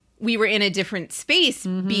we were in a different space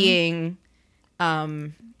being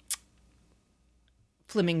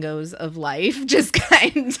flamingos of life, just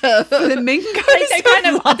kind of Flamingos like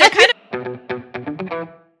they're kind of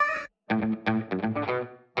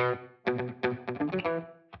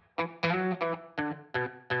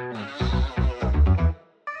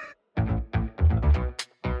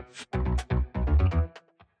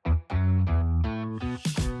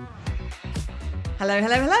Hello,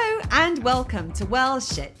 hello, hello, and welcome to Well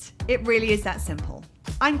Shit. It really is that simple.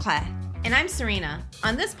 I'm Claire. And I'm Serena.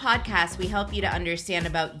 On this podcast, we help you to understand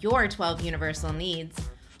about your 12 universal needs,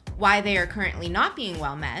 why they are currently not being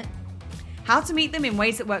well met, How to meet them in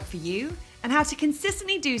ways that work for you, and how to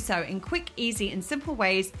consistently do so in quick, easy, and simple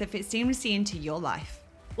ways that fit seamlessly into your life.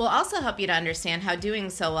 We'll also help you to understand how doing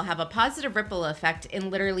so will have a positive ripple effect in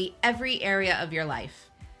literally every area of your life.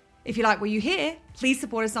 If you like what you hear, please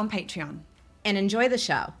support us on Patreon. And enjoy the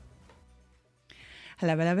show.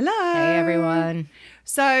 Hello, hello, hello. Hey, everyone.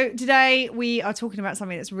 So today we are talking about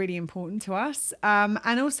something that's really important to us,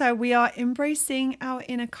 and also we are embracing our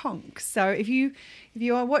inner conch. So if you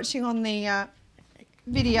are watching on the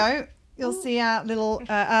video, you'll see our little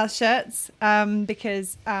our shirts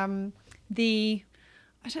because I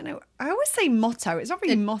don't know. I always say motto. It's not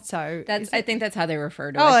really motto. I think that's how they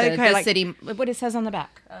refer to Oh, it. okay, The city, what it says on the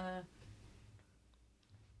back.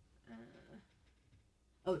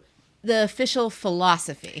 The official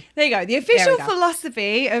philosophy. There you go. The official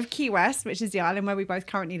philosophy of Key West, which is the island where we both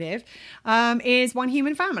currently live, is one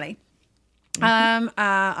human family.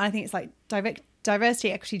 I think it's like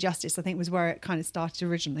diversity, equity, justice, I think was where it kind of started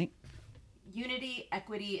originally. Unity,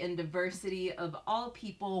 equity, and diversity of all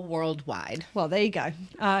people worldwide. Well, there you go.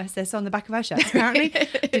 It says so on the back of our shirts, apparently.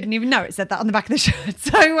 Didn't even know it said that on the back of the shirt.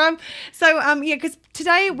 So, because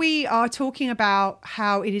today we are talking about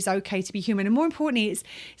how it is okay to be human. And more importantly, it's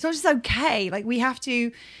not just okay. Like, we have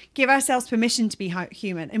to give ourselves permission to be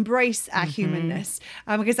human, embrace our humanness,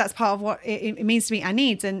 because that's part of what it means to meet our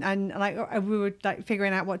needs. And like, we were like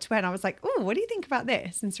figuring out what to wear. And I was like, oh, what do you think about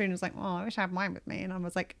this? And Serena was like, oh, I wish I had mine with me. And I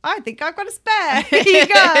was like, I think I've got a spare. Here you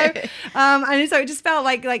go. And so it just felt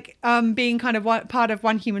like being kind of part of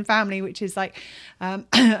one human family, which is like,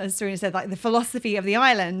 as Serena said, like the philosophy of the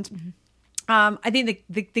island. I think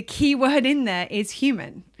the key word in there is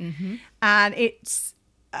human, and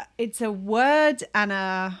it's a word and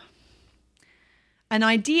an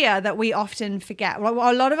idea that we often forget. Well,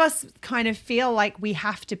 a lot of us kind of feel like we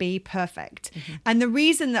have to be perfect. And the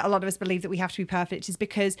reason that a lot of us believe that we have to be perfect is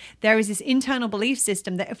because there is this internal belief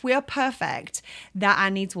system that if we are perfect, that our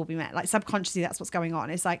needs will be met. Like subconsciously, that's what's going on.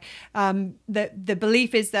 It's like the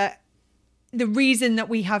belief is that the reason that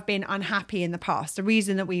we have been unhappy in the past, the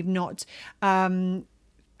reason that we've not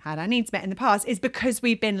had our needs met in the past is because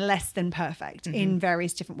we've been less than perfect in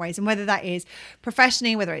various different ways. And whether that is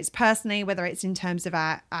professionally, whether it's personally, whether it's in terms of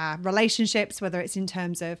our relationships, whether it's in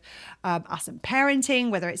terms of us and parenting,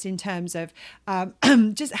 whether it's in terms of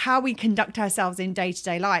just how we conduct ourselves in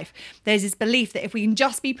day-to-day life, there's this belief that if we can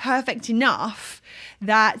just be perfect enough,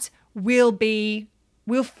 that we'll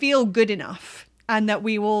feel good enough. And that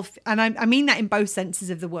we will, and I mean that in both senses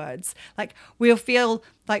of the words, like we'll feel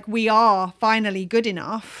like we are finally good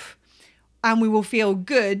enough, and we will feel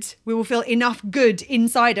good. We will feel enough good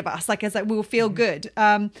inside of us, like we will feel good.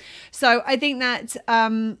 So I think that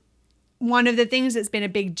one of the things that's been a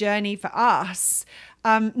big journey for us,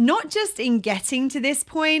 not just in getting to this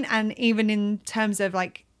point, and even in terms of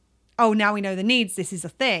like, oh, now we know the needs, this is a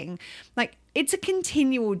thing. Like it's a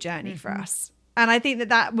continual journey for us. And I think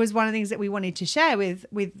that was one of the things that we wanted to share with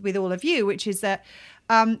all of you, which is that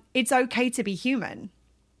it's okay to be human.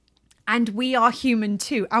 And we are human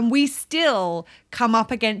too. And we still come up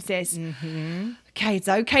against this. Okay, it's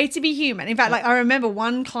okay to be human. In fact, like I remember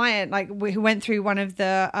one client who went through one of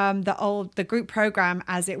the group program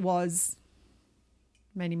as it was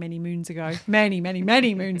many moons ago. And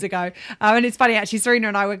it's funny, actually, Serena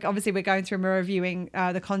and I we're going through and we're reviewing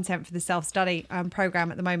the content for the self-study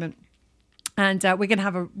program at the moment. And we're gonna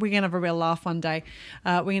have a real laugh one day.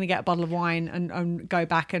 We're gonna get a bottle of wine and go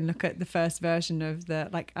back and look at the first version of the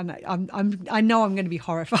And I know I'm gonna be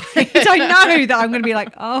horrified. I know that I'm gonna be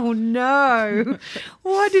like, oh no,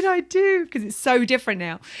 what did I do? Because it's so different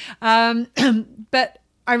now. But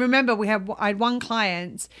I remember I had one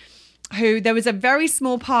client who there was a very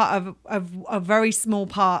small part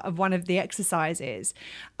of one of the exercises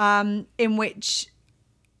in which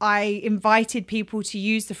I invited people to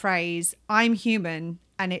use the phrase, I'm human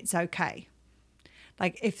and it's okay.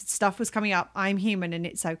 Like if stuff was coming up, I'm human and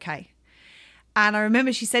it's okay. And I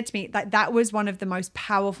remember she said to me that was one of the most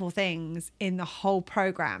powerful things in the whole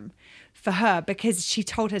program for her, because she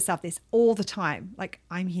told herself this all the time, like,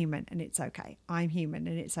 I'm human and it's okay. I'm human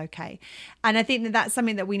and it's okay. And I think that that's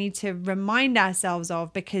something that we need to remind ourselves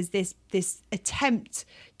of, because this attempt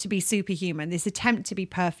to be superhuman, this attempt to be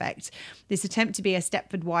perfect, this attempt to be a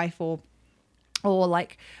Stepford wife or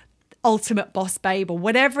like ultimate boss babe or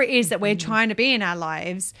whatever it is that we're trying to be in our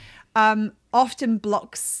lives, often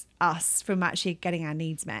blocks us from actually getting our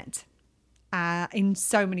needs met in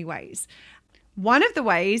so many ways. One of the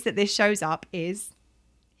ways that this shows up is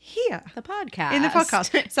here. The podcast. In the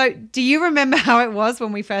podcast. So do you remember how it was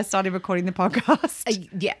when we first started recording the podcast?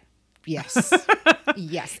 Yeah. Yes.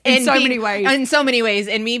 Yes. In so many ways. In so many ways.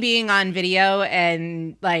 And me being on video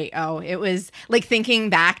and like, it was like thinking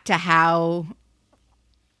back to how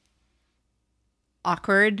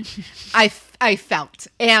awkward I felt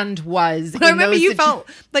and was. I remember you felt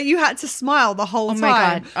like you had to smile the whole time. Oh my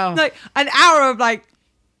God. Oh. Like an hour of like,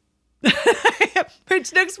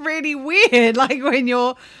 which looks really weird, like when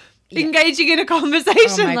you're engaging in a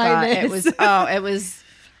conversation like this.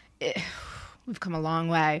 We've come a long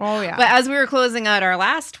way. Oh yeah. But as we were closing out our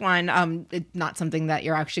last one, not something that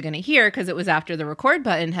you're actually going to hear because it was after the record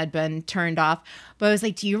button had been turned off. But I was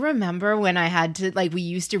like, do you remember when I had to, like, we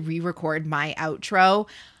used to re-record my outro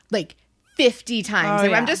like 50 times.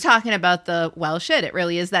 I'm just talking about it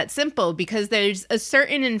really is that simple, because there's a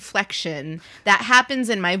certain inflection that happens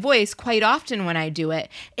in my voice quite often when I do it.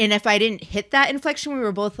 And if I didn't hit that inflection, we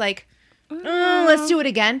were both like, let's do it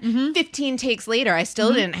again. 15 takes later, I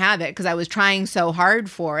still didn't have it because I was trying so hard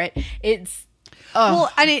for it. It's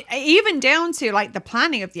well, and it even down to like the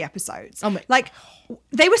planning of the episodes. Like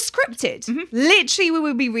they were scripted. Literally, we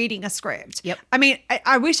would be reading a script. Yep. I mean,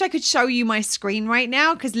 I wish I could show you my screen right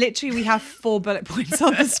now, because literally we have 4 bullet points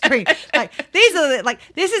on the screen. Like these are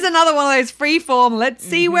this is another one of those free form, let's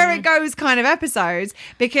see where it goes kind of episodes,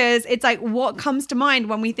 because it's like what comes to mind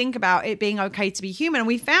when we think about it being okay to be human. And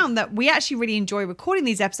we found that we actually really enjoy recording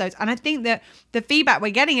these episodes. And I think that the feedback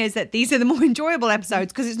we're getting is that these are the more enjoyable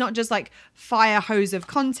episodes, because it's not just like fire hose of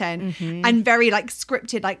content and very like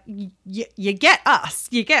scripted, like you get us.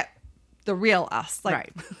 You get the real us,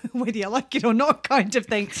 like whether you like it or not kind of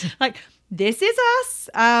thing. Like, this is us,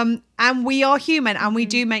 and we are human, and we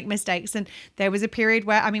do make mistakes. And there was a period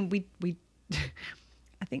where, I mean, we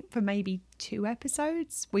I think for maybe 2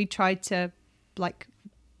 episodes, we tried to like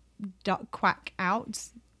duck quack out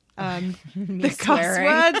the cuss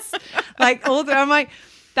words, like all the. I'm like,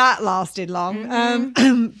 that lasted long,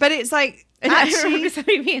 but it's like. Actually,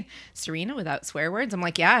 somebody being Serena without swear words. I'm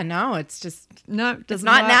like, yeah, no, it's just it's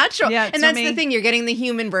not natural. Yeah, and that's the thing. You're getting the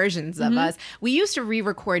human versions of us. We used to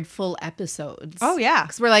re-record full episodes. Oh yeah,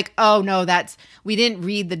 because we're like, oh no, we didn't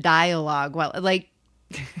read the dialogue well. Like,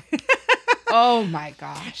 oh my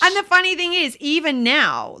gosh. And the funny thing is, even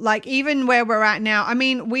now, like even where we're at now, I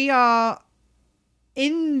mean, we are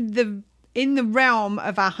in the realm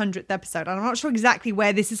of our 100th episode. I'm not sure exactly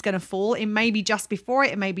where this is going to fall. It may be just before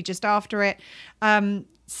it. It may be just after it.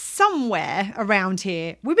 Somewhere around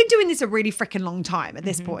here. We've been doing this a really freaking long time at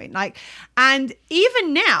this point. Like, and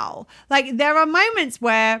even now, like there are moments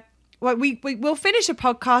where like we'll finish a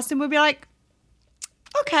podcast and we'll be like,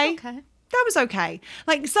 okay, that was okay.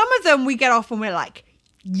 Like some of them we get off and we're like,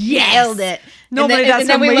 yes. Nailed it. Normally and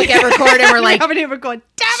then we look at record and we're like, haven't hit record.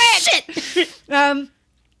 Damn it! Shit.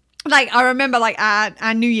 Like I remember like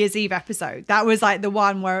our New Year's Eve episode, that was like the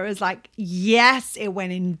one where it was like, yes, it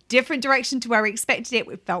went in different direction to where we expected it.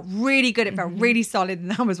 It felt really good. It felt really solid.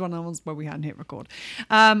 And that was one of the ones where we hadn't hit record,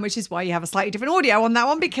 which is why you have a slightly different audio on that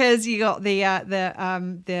one, because you got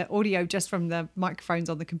the audio just from the microphones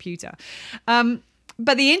on the computer.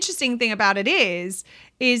 But the interesting thing about it is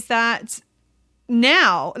that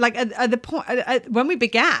now, like at the point when we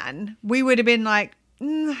began, we would have been like,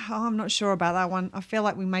 I'm not sure about that one. I feel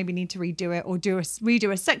like we maybe need to redo it or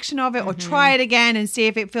redo a section of it or try it again and see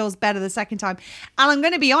if it feels better the second time. And I'm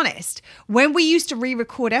going to be honest, when we used to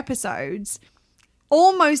re-record episodes,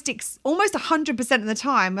 almost 100% of the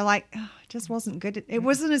time, we're like, oh, it just wasn't good. It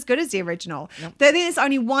wasn't as good as the original. Nope. I think there's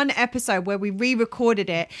only one episode where we re-recorded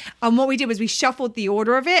it. And what we did was we shuffled the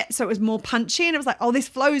order of it. So it was more punchy and it was like, oh, this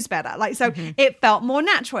flows better. Like, so it felt more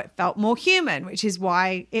natural. It felt more human, which is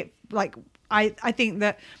why it like, I think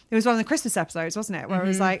that it was one of the Christmas episodes, wasn't it? Where it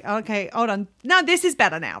was like, okay, hold on. No, this is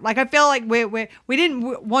better now. Like, I feel like we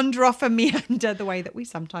didn't wander off and meander the way that we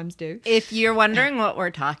sometimes do. If you're wondering what we're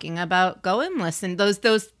talking about, go and listen.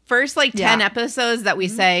 Those first like 10 episodes that we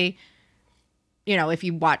say, you know, if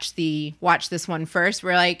you watch this one first,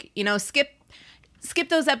 we're like, you know, skip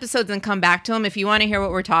those episodes and come back to them. If you want to hear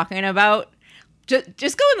what we're talking about,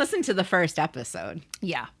 just go and listen to the first episode.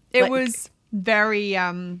 Yeah. It Like- was very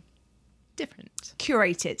Different.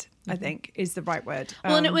 curated, I think is the right word.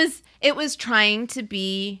 Well, and it was trying to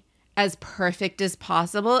be as perfect as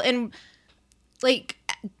possible, and like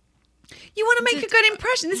you want to make a good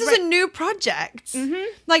impression. This is Right. a new project.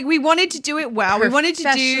 Like we wanted to do it well. We wanted to do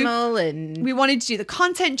professional and we wanted to do the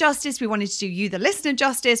content justice. We wanted to do you, the listener,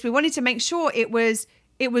 justice. We wanted to make sure it was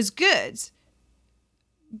good.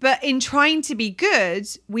 But in trying to be good,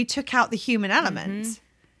 we took out the human element.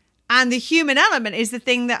 And the human element is the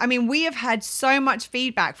thing that, I mean, we have had so much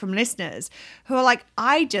feedback from listeners who are like,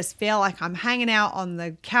 I just feel like I'm hanging out on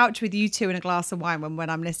the couch with you two in a glass of wine when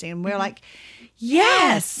I'm listening. And we're like,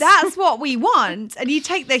 yes, that's what we want. And you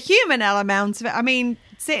take the human element of it. I mean,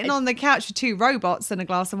 sitting on the couch with two robots and a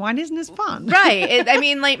glass of wine isn't as fun. right. I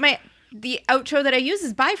mean, like the outro that I use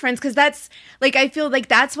is bye friends, because that's like I feel like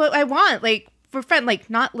that's what I want, like for friend, like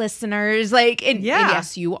not listeners, like and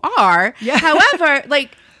yes, you are. Yeah. However,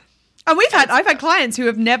 like. And I've had clients who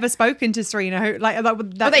have never spoken to Serena, who like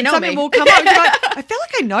that they know something me. will come up. And like, I feel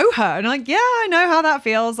like I know her, and I'm like, yeah, I know how that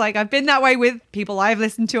feels. Like I've been that way with people I've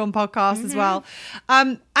listened to on podcasts as well.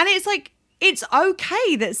 And it's like it's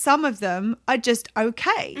okay that some of them are just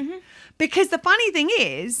okay, because the funny thing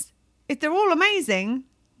is, if they're all amazing,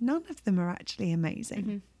 none of them are actually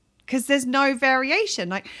amazing, because there's no variation.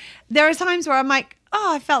 Like there are times where I'm like,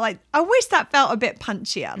 oh, I wish that felt a bit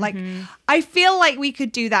punchier. Like, I feel like we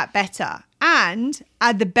could do that better. And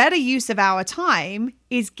the better use of our time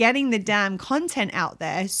is getting the damn content out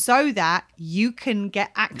there so that you can get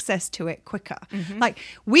access to it quicker. Like,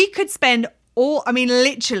 we could spend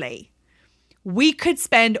literally, we could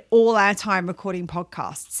spend all our time recording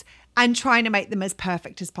podcasts and trying to make them as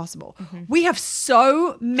perfect as possible. We have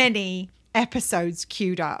so many episodes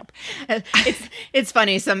queued up. It's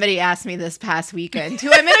funny. Somebody asked me this past weekend who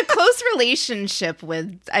I'm in a close relationship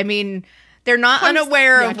with. I mean, they're not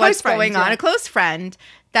unaware of what's going on. A close friend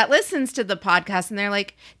that listens to the podcast, and they're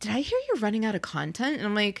like, "Did I hear you're running out of content?" And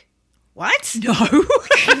I'm like, "What? No, Are you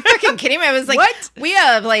fucking kidding me?" I was like, What? We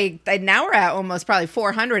have like now we're at almost probably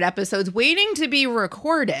 400 episodes waiting to be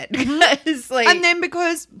recorded. It's like, and then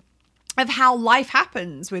because of how life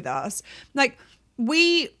happens with us, like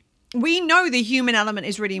we know the human element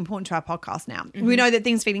is really important to our podcast now. We know that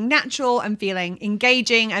things feeling natural and feeling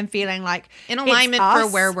engaging and feeling like in alignment it's for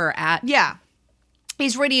us. where we're at. Yeah,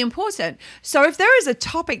 is really important. So if there is a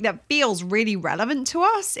topic that feels really relevant to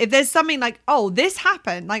us, if there's something like, oh, this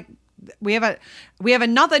happened, like we have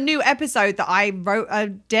another new episode that I wrote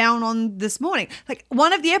down on this morning. Like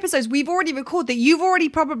one of the episodes we've already recorded that you've already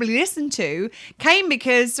probably listened to came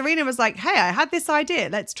because Serena was like, hey, I had this idea.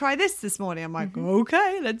 Let's try this morning. I'm like,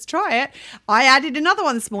 okay, let's try it. I added another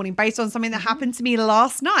one this morning based on something that happened to me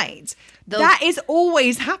last night. That is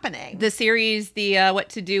always happening. The series, the What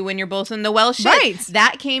to Do When You're Both in the Well shit, Right.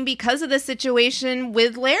 that came because of the situation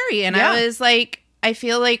with Larry. And I was like, I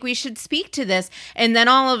feel like we should speak to this. And then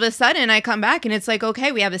all of a sudden I come back and it's like,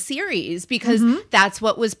 okay, we have a series because that's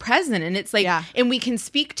what was present. And it's like, and we can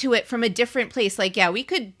speak to it from a different place. Like, I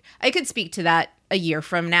could speak to that a year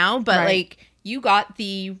from now, but like you got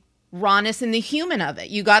the rawness and the human of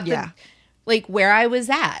it. You got the, like where I was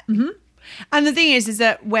at. And the thing is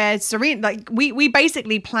that where Serena, like we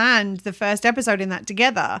basically planned the first episode in that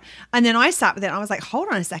together. And then I sat with it and I was like, hold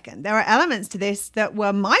on a second. There are elements to this that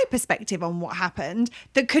were my perspective on what happened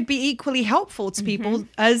that could be equally helpful to people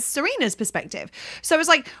as Serena's perspective. So it's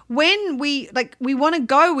like when we want to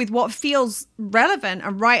go with what feels relevant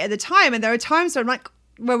and right at the time. And there are times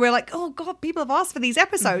where we're like, oh God, people have asked for these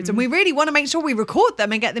episodes and we really want to make sure we record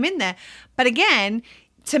them and get them in there. But again,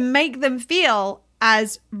 to make them feel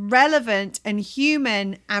as relevant and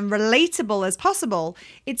human and relatable as possible,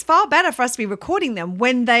 it's far better for us to be recording them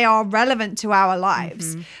when they are relevant to our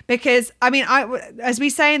lives. Because, I mean, as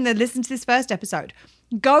we say in the listen to this first episode,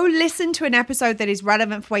 go listen to an episode that is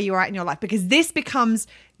relevant for where you are at in your life, because this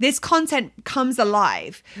content comes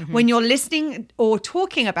alive when you're listening or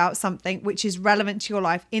talking about something which is relevant to your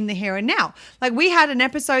life in the here and now. Like we had an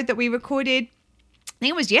episode that we recorded, I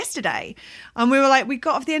think it was yesterday, and we were like, we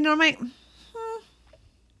got off the end and I'm like,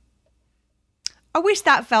 I wish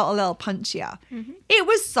that felt a little punchier. It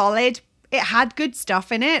was solid. It had good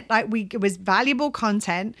stuff in it. It was valuable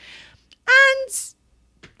content. And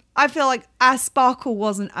I feel like our sparkle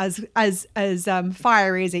wasn't as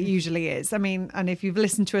fiery as it usually is. I mean, and if you've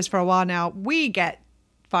listened to us for a while now, we get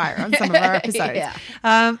fire on some of our episodes.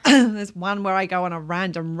 Yeah. There's one where I go on a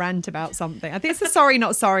random rant about something. I think it's the Sorry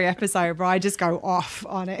Not Sorry episode where I just go off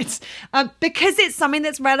on it because it's something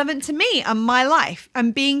that's relevant to me and my life,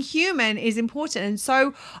 and being human is important. And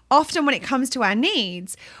so often when it comes to our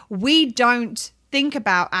needs, we don't think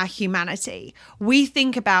about our humanity. We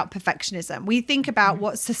think about perfectionism. We think about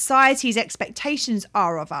what society's expectations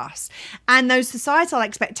are of us. And those societal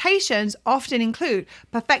expectations often include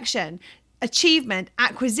perfection, achievement,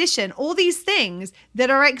 acquisition, all these things that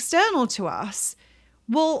are external to us.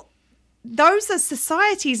 Well, those are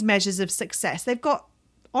society's measures of success. They've got,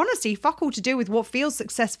 honestly, fuck all to do with what feels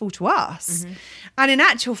successful to us. And in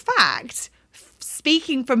actual fact,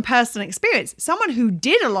 speaking from personal experience, someone who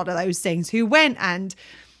did a lot of those things, who went and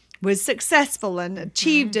was successful and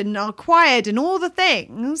achieved and acquired and all the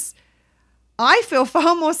things, I feel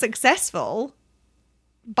far more successful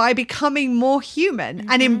by becoming more human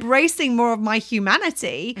and embracing more of my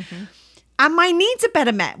humanity. And my needs are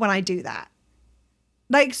better met when I do that.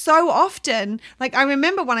 Like so often, like I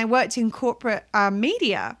remember when I worked in corporate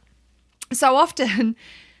media, so often,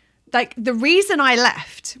 like the reason I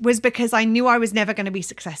left was because I knew I was never going to be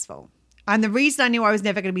successful. And the reason I knew I was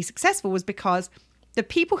never going to be successful was because the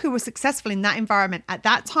people who were successful in that environment at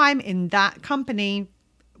that time, in that company,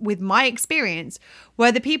 with my experience,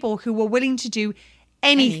 were the people who were willing to do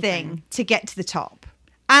anything to get to the top.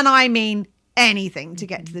 And I mean anything to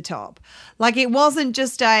get to the top. Like it wasn't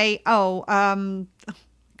just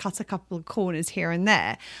cut a couple of corners here and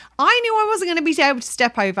there. I knew I wasn't going to be able to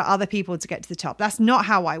step over other people to get to the top. That's not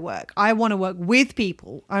how I work. I want to work with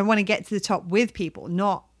people. I want to get to the top with people,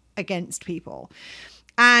 not against people.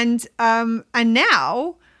 And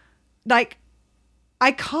now, like,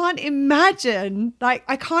 I can't imagine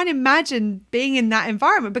being in that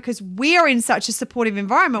environment because we are in such a supportive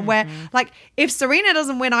environment where, like, if Serena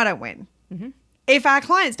doesn't win, I don't win. If our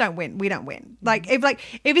clients don't win, we don't win. Like if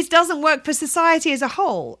it doesn't work for society as a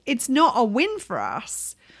whole, it's not a win for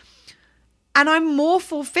us. And I'm more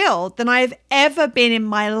fulfilled than I've ever been in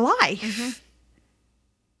my life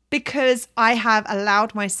because I have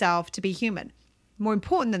allowed myself to be human. More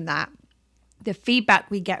important than that, the feedback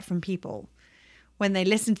we get from people when they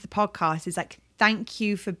listen to the podcast is like, thank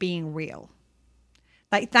you for being real.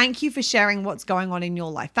 Like, thank you for sharing what's going on in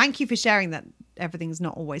your life. Thank you for sharing that everything's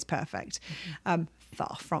not always perfect.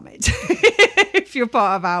 Far from it, if you're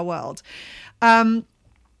part of our world. And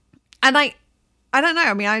I don't know.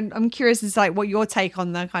 I mean, I'm curious as to like what your take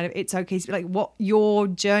on the kind of it's okay, like what your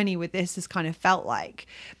journey with this has kind of felt like.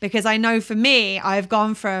 Because I know for me, I've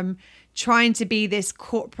gone from trying to be this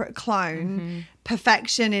corporate clone,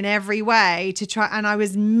 perfection in every way to try, and I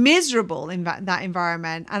was miserable in that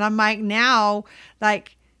environment. And I'm like now,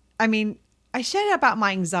 like, I mean, I shared about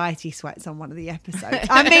my anxiety sweats on one of the episodes.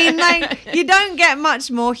 I mean, like, you don't get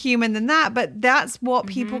much more human than that, but that's what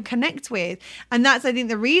people connect with. And that's, I think,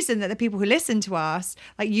 the reason that the people who listen to us,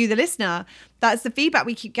 like you, the listener, that's the feedback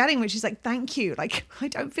we keep getting, which is like, thank you. Like, I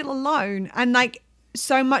don't feel alone. And like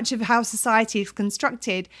so much of how society is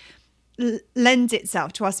constructed lends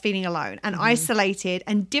itself to us feeling alone and isolated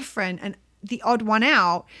and different and the odd one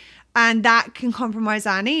out. And that can compromise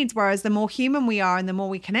our needs. Whereas the more human we are and the more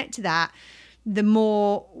we connect to that, the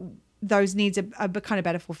more those needs are kind of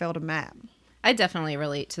better fulfilled and met. I definitely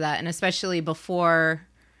relate to that. And especially before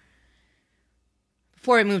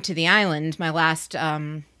I moved to the island, my last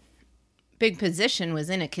big position was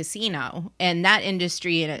in a casino. And that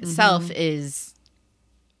industry in itself is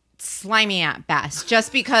slimy at best,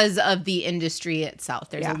 just because of the industry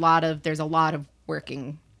itself. There's a lot of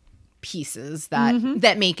working pieces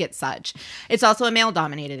that make it such. It's also a male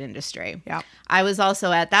dominated industry. Yeah. I was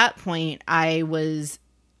also at that point, I was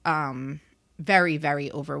very,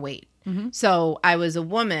 very overweight. So I was a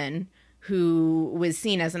woman who was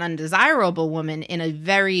seen as an undesirable woman in a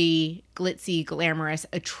very glitzy, glamorous,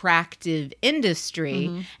 attractive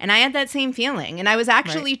industry. And I had that same feeling. And I was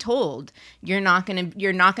actually told, you're not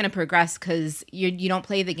gonna progress because you don't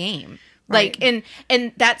play the game. Right. Like,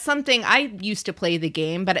 and that's something I used to play the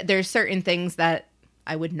game, but there's certain things that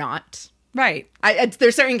I would not. Right.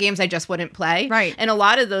 There's certain games I just wouldn't play. Right. And a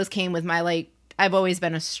lot of those came with my, like, I've always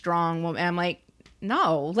been a strong woman. And I'm like,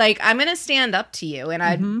 no, like, I'm going to stand up to you. And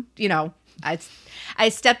I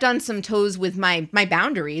stepped on some toes with my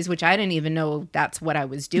boundaries, which I didn't even know that's what I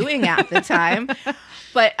was doing at the time.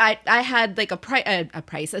 But I had like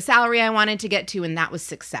a salary I wanted to get to, and that was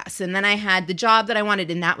success. And then I had the job that I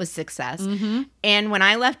wanted, and that was success. And when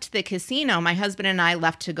I left the casino, my husband and I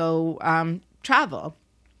left to go travel.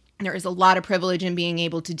 There is a lot of privilege in being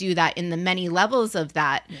able to do that in the many levels of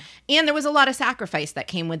that. Yeah. And there was a lot of sacrifice that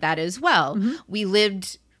came with that as well. We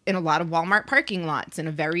lived in a lot of Walmart parking lots in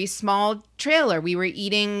a very small trailer. We were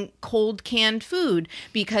eating cold canned food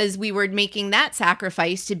because we were making that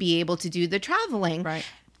sacrifice to be able to do the traveling. Right.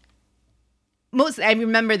 I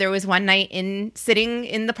remember there was one night sitting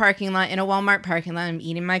in the parking lot, in a Walmart parking lot, I'm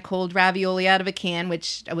eating my cold ravioli out of a can,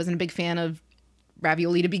 which I wasn't a big fan of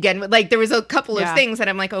ravioli to begin with. Like, there was a couple of things that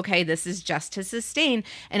I'm like, okay, this is just to sustain.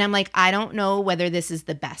 And I'm like, I don't know whether this is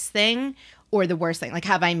the best thing or the worst thing. Like,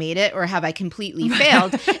 have I made it or have I completely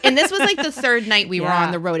failed? And this was like the third night we were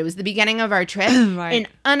on the road. It was the beginning of our trip. Right. And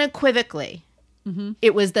unequivocally,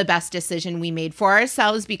 it was the best decision we made for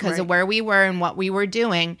ourselves because of where we were and what we were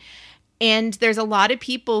doing. And there's a lot of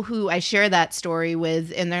people who I share that story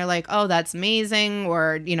with, and they're like, oh, that's amazing,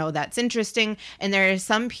 or, you know, that's interesting. And there are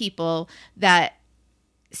some people that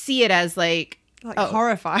see it as like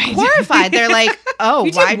horrified. Horrified. They're like,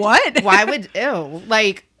 oh, what? Why would, ew,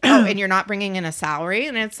 like, oh, and you're not bringing in a salary?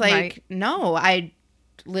 And it's like, no, I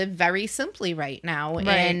live very simply right now. Right.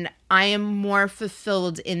 And I am more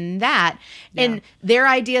fulfilled in that. Yeah. And their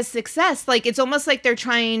idea of success, like, it's almost like they're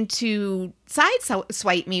trying to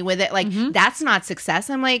swipe me with it. Like, that's not success.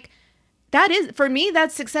 I'm like, that is, for me,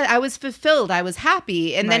 that's success. I was fulfilled. I was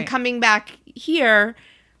happy. And then coming back here,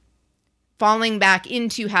 falling back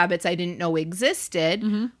into habits I didn't know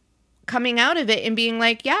existed, coming out of it and being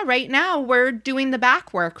like, yeah, right now we're doing the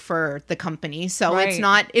back work for the company. So it's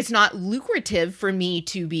not lucrative for me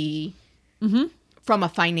to be from a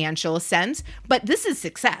financial sense, but this is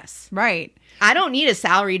success. Right. I don't need a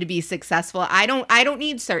salary to be successful. I don't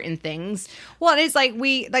need certain things. Well, it's like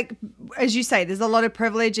as you say, there's a lot of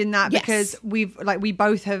privilege in that because we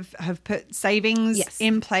both have put savings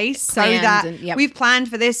in place so that we've planned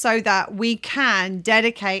for this so that we can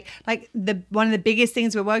dedicate, like, one of the biggest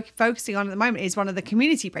things we're focusing on at the moment is one of the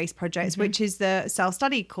community-based projects, which is the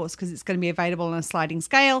self-study course, because it's going to be available on a sliding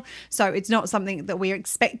scale. So it's not something that we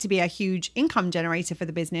expect to be a huge income generator for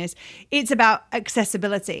the business. It's about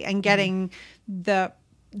accessibility and getting the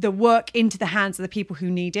work into the hands of the people who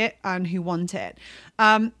need it and who want it.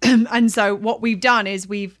 And so what we've done is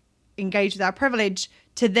we've engaged with our privilege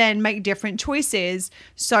to then make different choices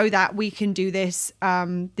so that we can do this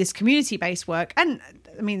this community-based work. And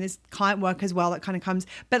I mean, there's client work as well that kind of comes,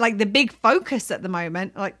 but like the big focus at the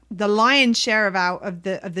moment, like the lion's share of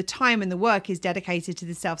the time and the work is dedicated to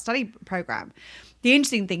the self-study program. The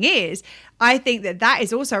interesting thing is, I think that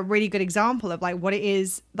is also a really good example of like what it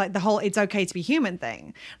is, like the whole "it's okay to be human"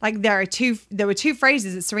 thing. Like there were two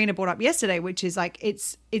phrases that Serena brought up yesterday, which is like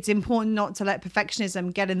it's important not to let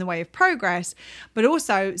perfectionism get in the way of progress, but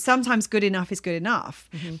also sometimes good enough is good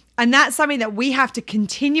enough. And that's something that we have to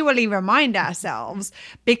continually remind ourselves,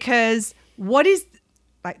 because what is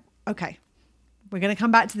like, okay, we're going to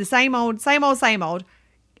come back to the same old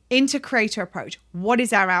integrator approach. What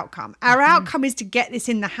is our outcome? Our outcome is to get this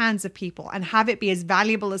in the hands of people and have it be as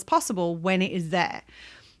valuable as possible when it is there.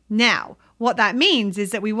 Now, what that means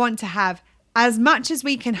is that we want to have as much as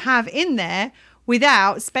we can have in there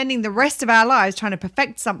without spending the rest of our lives trying to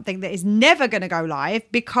perfect something that is never going to go live,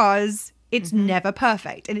 because it's never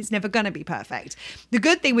perfect and it's never going to be perfect. The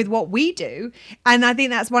good thing with what we do, and I think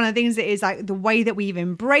that's one of the things that is like the way that we've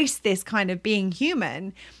embraced this kind of being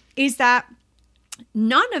human, is that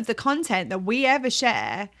none of the content that we ever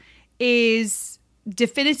share is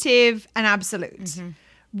definitive and absolute.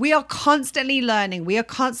 We are constantly learning. We are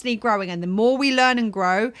constantly growing. And the more we learn and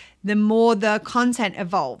grow, the more the content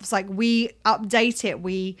evolves. Like, we update it,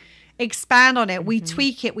 we expand on it, we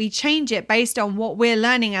tweak it, we change it based on what we're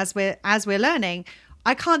learning as we're learning.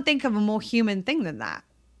 I can't think of a more human thing than that.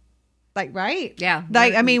 Like, right? Yeah.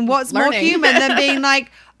 Like, I mean, what's learning. more human than being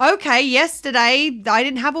like, okay, yesterday I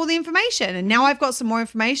didn't have all the information and now I've got some more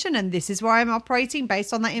information and this is where I'm operating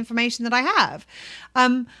based on that information that I have.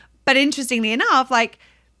 But interestingly enough, like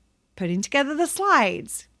putting together the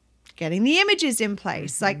slides, getting the images in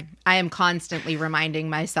place. Like, I am constantly reminding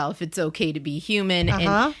myself it's okay to be human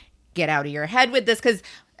and get out of your head with this, because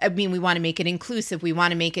I mean, we want to make it inclusive. We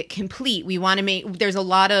want to make it complete. We want to there's a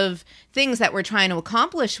lot of things that we're trying to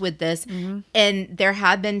accomplish with this. And there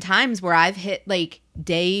have been times where I've hit like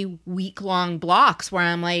week-long blocks where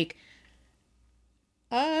I'm like,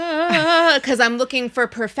 because I'm looking for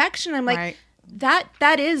perfection. I'm like,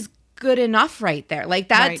 that is good enough right there. Like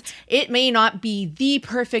that's, it may not be the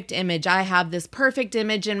perfect image. I have this perfect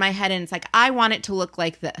image in my head and it's like, I want it to look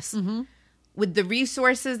like this. With the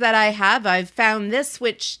resources that I have, I've found this,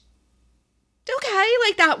 which, okay,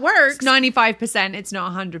 like that works. It's 95%. It's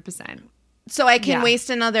not 100%. So I can waste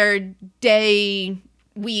another day,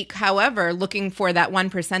 week, however, looking for that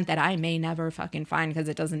 1% that I may never fucking find because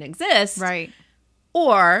it doesn't exist. Right.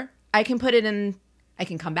 Or I can put it in, I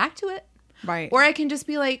can come back to it. Right. Or I can just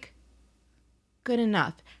be like, good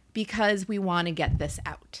enough, because we want to get this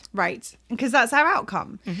out. Right. Because that's our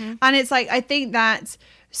outcome. And it's like, I think that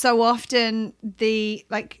so often the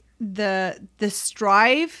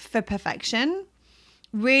strive for perfection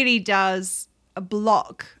really does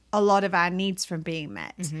block a lot of our needs from being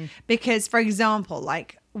met. Because, for example,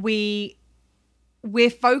 like we're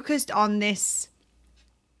focused on this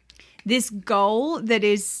goal that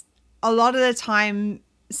is a lot of the time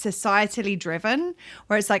societally driven,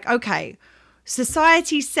 where it's like, okay,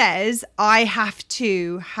 society says I have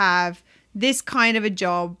to have this kind of a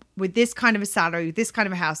job with this kind of a salary, this kind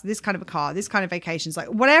of a house, this kind of a car, this kind of vacations, like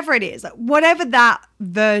whatever it is, like whatever that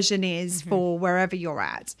version is for wherever you're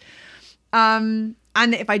at. And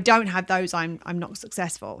if I don't have those, I'm not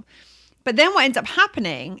successful. But then what ends up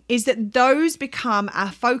happening is that those become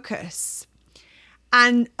our focus.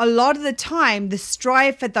 And a lot of the time, the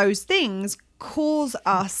strive for those things cause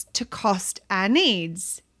us to cost our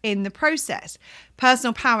needs in the process.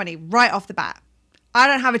 Personal power need, right off the bat. I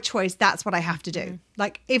don't have a choice. That's what I have to do.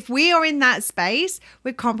 Like if we are in that space,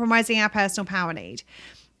 we're compromising our personal power need.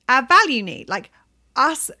 Our value need, like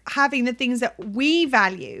us having the things that we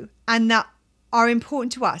value and that are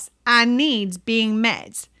important to us, our needs being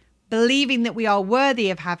met, believing that we are worthy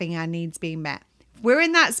of having our needs being met. If we're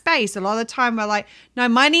in that space, a lot of the time we're like, no,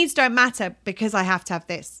 my needs don't matter because I have to have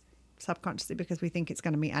this. Subconsciously, because we think it's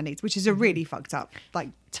going to meet our needs, which is a really fucked up like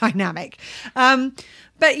dynamic.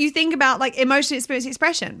 But you think about like emotional experience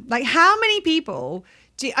expression. Like how many people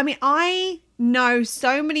I know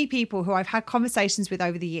so many people who I've had conversations with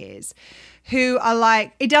over the years who are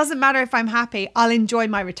like, it doesn't matter if I'm happy, I'll enjoy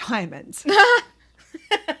my retirement.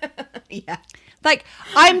 Yeah. Like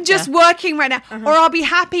I'm just working right now, or I'll be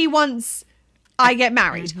happy once I get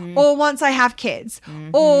married, or once I have kids,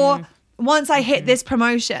 or once I hit this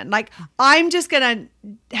promotion. Like I'm just going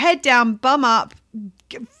to head down, bum up,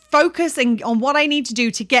 focusing on what I need to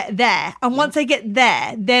do to get there. And once I get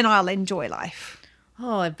there, then I'll enjoy life.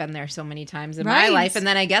 Oh, I've been there so many times in my life. And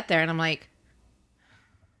then I get there and I'm like,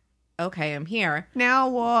 okay, I'm here. Now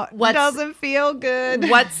what? Doesn't feel good.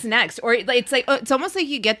 What's next? Or it's almost like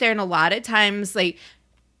you get there and a lot of times like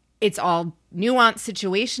it's all nuanced,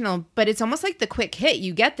 situational, but it's almost like the quick hit.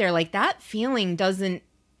 You get there, like that feeling doesn't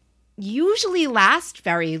usually last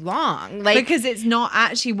very long, like because it's not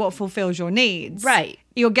actually what fulfills your needs. Right.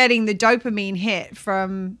 You're getting the dopamine hit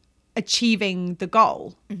from achieving the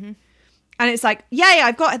goal. And it's like, yay,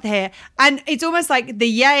 I've got it there. And it's almost like the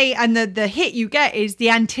yay and the hit you get is the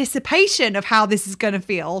anticipation of how this is going to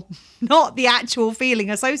feel, not the actual feeling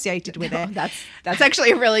associated with it. That's actually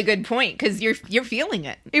a really good point, because you're feeling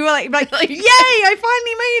it. You're like yay, I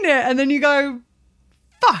finally made it. And then you go,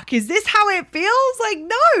 fuck, is this how it feels? Like,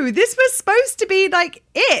 no, this was supposed to be like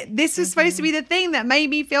it. This was supposed to be the thing that made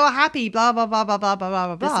me feel happy, blah, blah, blah, blah, blah, blah,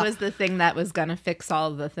 blah, blah. This was the thing that was going to fix all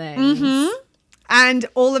the things. And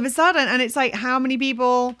all of a sudden, and it's like, how many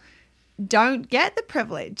people don't get the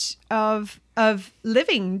privilege of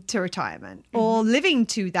living to retirement or living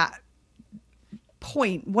to that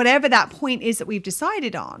point, whatever that point is that we've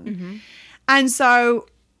decided on. And so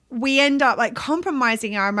we end up like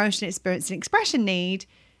compromising our emotional experience and expression need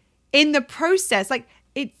in the process. Like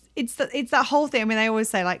it's that whole thing. I mean, they always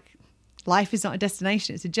say like life is not a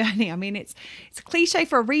destination, it's a journey. I mean, it's a cliche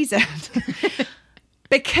for a reason.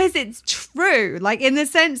 Because it's true, like in the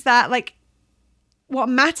sense that like what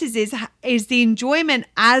matters is the enjoyment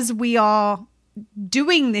as we are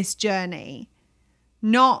doing this journey,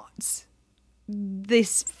 not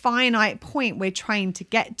this finite point we're trying to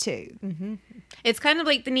get to. It's kind of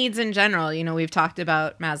like the needs in general. You know, we've talked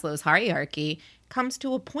about Maslow's hierarchy. Comes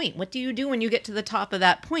to a point. What do you do when you get to the top of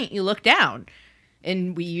that point? You look down.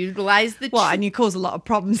 And we utilize the... and you cause a lot of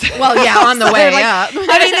problems. Well, yeah, on the way up.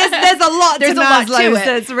 I mean, there's a lot to Maslow's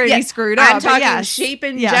that's really screwed up. I'm talking shape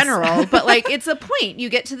in general, but like it's a point. You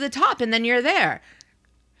get to the top and then you're there.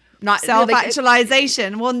 Not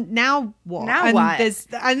self-actualization. Well, now what? Now what? There's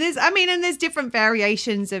different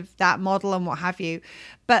variations of that model and what have you.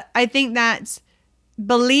 But I think that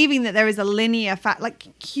believing that there is a linear fact, like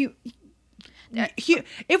if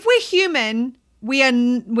we're human...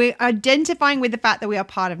 We're identifying with the fact that we are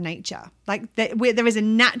part of nature. Like there is a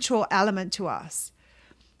natural element to us.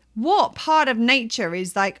 What part of nature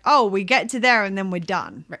is like, oh, we get to there and then we're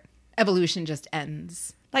done? Right. Evolution just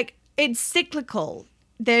ends. Like it's cyclical.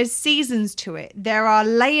 There's seasons to it. There are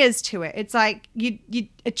layers to it. It's like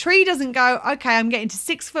a tree doesn't go, okay, I'm getting to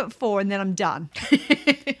 6'4" and then I'm done.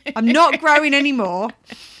 I'm not growing anymore.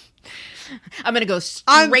 I'm going to go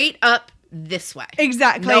straight up this way.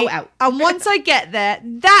 Exactly. No out. And once I get there,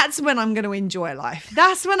 that's when I'm going to enjoy life.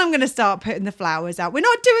 That's when I'm going to start putting the flowers out. We're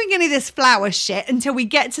not doing any of this flower shit until we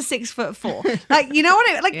get to 6'4". Like, you know what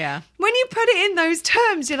I mean? Like, Yeah. when you put it in those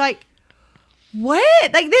terms, you're like,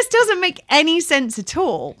 what? Like, this doesn't make any sense at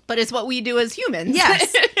all. But it's what we do as humans.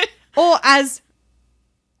 Yes. Or as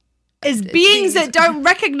beings that don't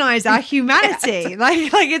recognize our humanity. Yes.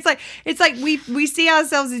 Like it's like we see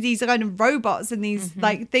ourselves as these kind of robots and these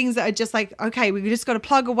like things that are just like, okay, we just got to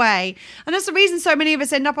plug away. And that's the reason so many of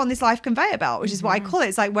us end up on this life conveyor belt, which is what I call it.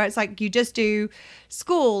 It's like where it's like you just do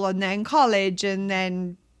school and then college and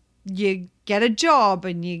then you get a job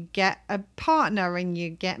and you get a partner and you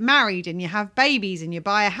get married and you have babies and you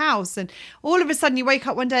buy a house, and all of a sudden you wake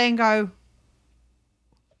up one day and go,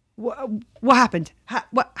 what happened?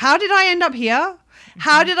 How did I end up here?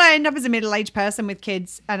 How did I end up as a middle-aged person with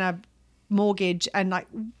kids and a mortgage? And like,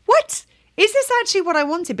 what? Is this actually what I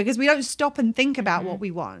wanted? Because we don't stop and think about what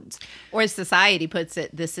we want. Or as society puts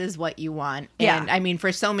it, this is what you want. Yeah. And I mean,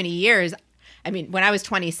 for so many years, I mean, when I was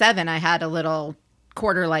 27, I had a little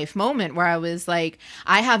quarter life moment where I was like,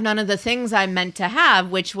 I have none of the things I'm meant to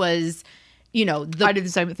have, which was, you know, I did the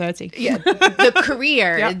same at 30. Yeah, the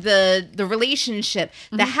career, Yep. the relationship,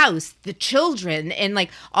 the house, the children, and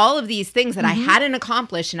like all of these things that I hadn't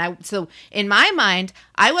accomplished. And so in my mind,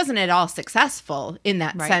 I wasn't at all successful in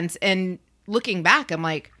that sense. And looking back, I'm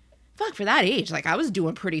like, fuck, for that age, like I was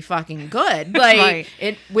doing pretty fucking good. Like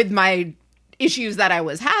with my issues that I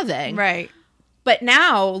was having. Right. But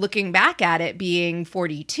now looking back at it being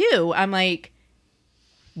 42, I'm like,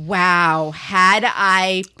 wow, had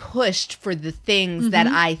I pushed for the things that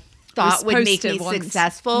I thought would make me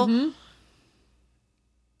successful,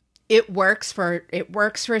 it works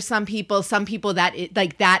for some people. Some people that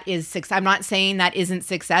is success. I'm not saying that isn't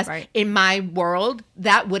success. Right. In my world,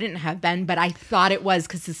 that wouldn't have been, but I thought it was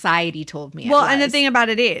because society told me. Well, and the thing about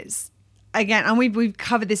it is, again, and we've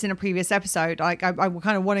covered this in a previous episode, like I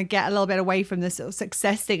kind of want to get a little bit away from this sort of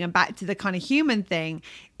success thing and back to the kind of human thing,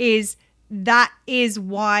 is that is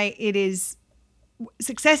why it is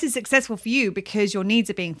success is successful for you, because your needs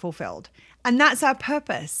are being fulfilled. And that's our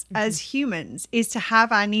purpose as humans, is to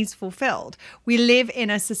have our needs fulfilled. We live in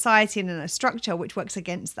a society and in a structure which works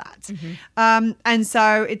against that. And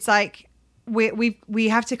so it's like we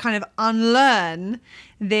have to kind of unlearn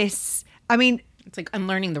this. I mean, it's like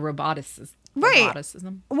unlearning the roboticism. Right.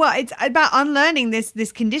 Well, it's about unlearning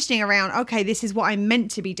this conditioning around, okay, this is what I'm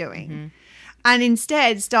meant to be doing. And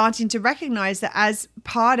instead starting to recognize that as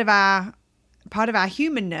part of our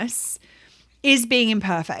humanness is being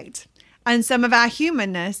imperfect. And some of our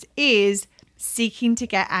humanness is seeking to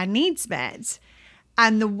get our needs met.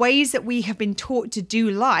 And the ways that we have been taught to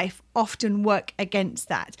do life often work against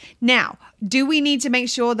that. Now, do we need to make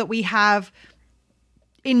sure that we have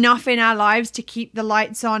enough in our lives to keep the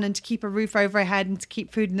lights on and to keep a roof over our head and to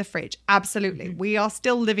keep food in the fridge? Absolutely. We are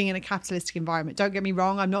still living in a capitalistic environment. Don't get me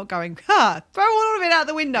wrong. I'm not going, throw all of it out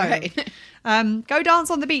the window. Right. Go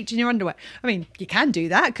dance on the beach in your underwear. I mean, you can do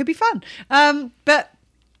that. It could be fun. But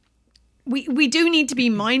we do need to be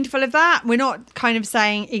mindful of that. We're not kind of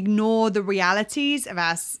saying ignore the realities of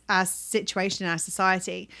our situation, our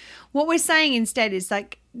society. What we're saying instead is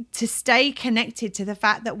like to stay connected to the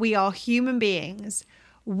fact that we are human beings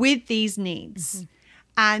with these needs.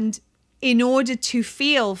 And in order to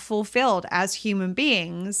feel fulfilled as human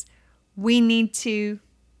beings, we need to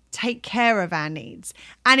take care of our needs.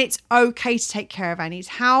 And it's okay to take care of our needs.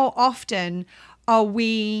 How often are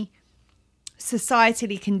we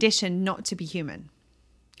societally conditioned not to be human?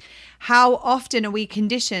 How often are we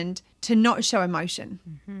conditioned to not show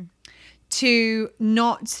emotion, to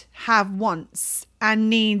not have wants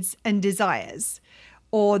and needs and desires,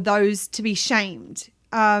 or those to be shamed?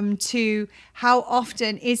 To how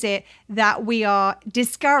often is it that we are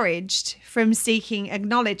discouraged from seeking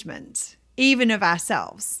acknowledgement, even of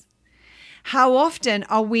ourselves? How often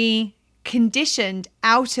are we conditioned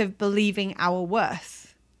out of believing our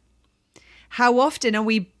worth? How often are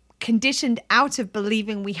we conditioned out of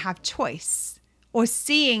believing we have choice, or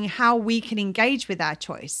seeing how we can engage with our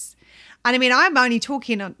choice? And I mean, I'm only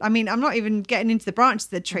talking on, I mean, I'm not even getting into the branch of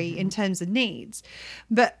the tree in terms of needs,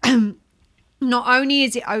 but not only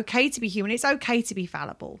is it okay to be human, it's okay to be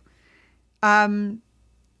fallible.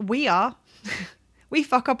 We are. We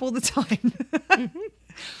fuck up all the time.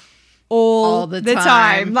 all the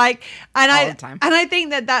time. Like, and I think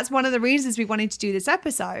that that's one of the reasons we wanted to do this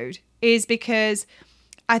episode, is because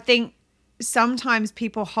I think sometimes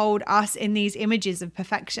people hold us in these images of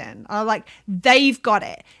perfection. Are like, they've got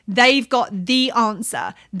it. They've got the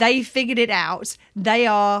answer. They figured it out.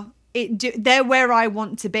 They're where I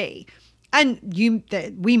want to be. And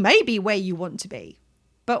we may be where you want to be,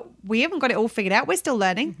 but we haven't got it all figured out. We're still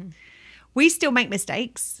learning. Mm-hmm. We still make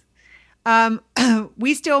mistakes.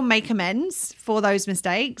 We still make amends for those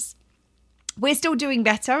mistakes. We're still doing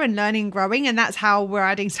better and learning and growing. And that's how we're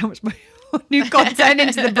adding so much more new content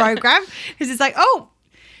into the program. Because it's like, oh,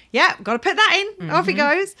 yeah, got to put that in. Mm-hmm. Off it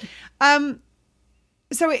goes.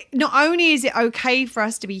 So not only is it okay for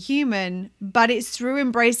us to be human, but it's through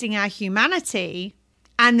embracing our humanity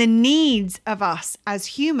and the needs of us as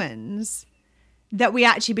humans that we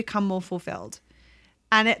actually become more fulfilled.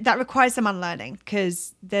 And that requires some unlearning,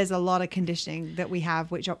 because there's a lot of conditioning that we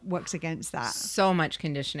have which works against that. So much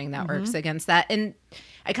conditioning that works against that. And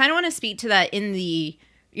I kind of want to speak to that in the,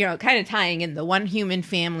 kind of tying in the one human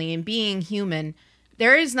family and being human.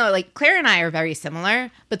 There is no, like, Claire and I are very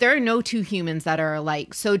similar, but there are no two humans that are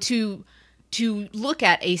alike. So to look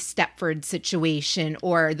at a Stepford situation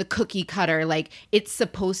or the cookie cutter, like it's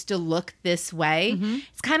supposed to look this way,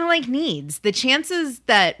 it's kind of like needs. The chances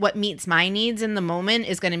that what meets my needs in the moment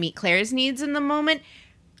is going to meet Claire's needs in the moment,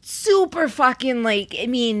 super fucking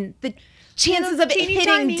the chances of it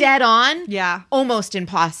hitting dead on, almost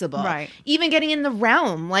impossible. Right. Even getting in the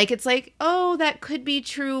realm, like it's like, oh, that could be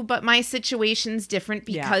true, but my situation's different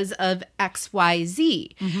because of X, Y,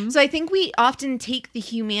 Z. So I think we often take the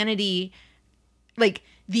humanity, like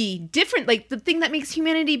the different, like the thing that makes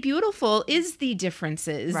humanity beautiful is the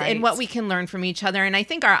differences and what we can learn from each other. And I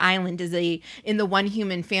think our island is in the one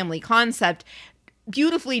human family concept,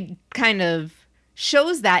 beautifully kind of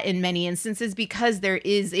shows that in many instances, because there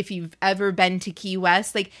is, if you've ever been to Key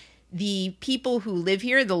West, like the people who live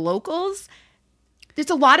here, the locals, there's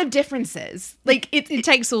a lot of differences. Like it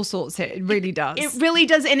takes all sorts. It really does. It really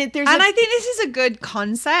does. And I think this is a good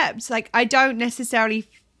concept. Like, I don't necessarily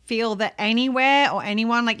feel that anywhere or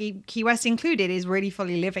anyone, like Key West included, is really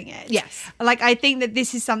fully living it. Yes. Like, I think that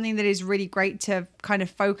this is something that is really great to kind of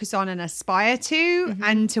focus on and aspire to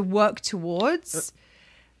and to work towards.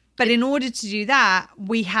 But in order to do that,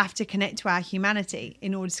 we have to connect to our humanity.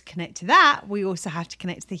 In order to connect to that, we also have to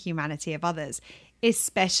connect to the humanity of others,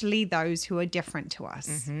 especially those who are different to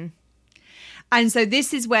us. And so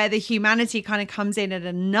this is where the humanity kind of comes in at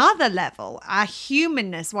another level, our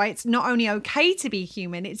humanness, why it's not only okay to be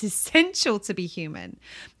human, it's essential to be human.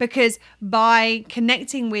 Because by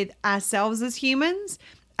connecting with ourselves as humans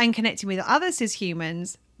and connecting with others as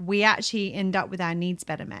humans, we actually end up with our needs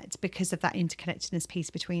better met because of that interconnectedness piece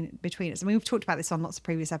between us. I mean, we've talked about this on lots of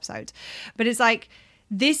previous episodes, but it's like,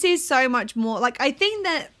 this is so much more. Like, I think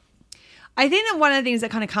that one of the things that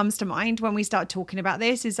kind of comes to mind when we start talking about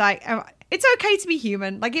this is like, it's okay to be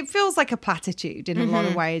human. Like, it feels like a platitude in a lot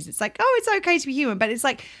of ways. It's like, oh, it's okay to be human. But it's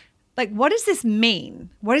like, what does this mean?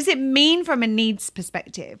 What does it mean from a needs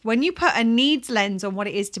perspective? When you put a needs lens on what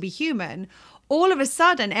it is to be human, all of a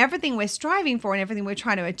sudden, everything we're striving for and everything we're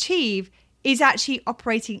trying to achieve is actually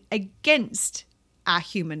operating against our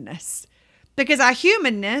humanness. Because our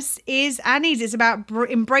humanness is our needs. It's about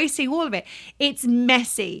embracing all of it. It's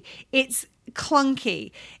messy. It's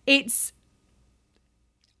clunky. It's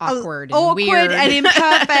awkward and weird and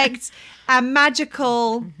imperfect and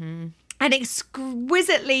magical and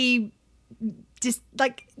exquisitely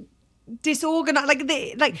disorganized.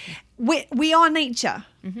 We are nature.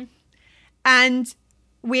 And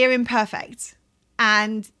we're imperfect.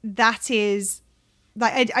 And that is,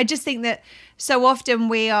 like, I just think that so often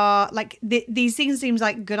we are, like, these things seem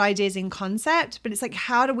like good ideas in concept, but it's like,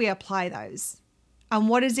 how do we apply those? And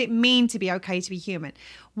what does it mean to be okay to be human?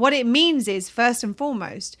 What it means is, first and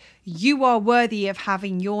foremost, you are worthy of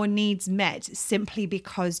having your needs met simply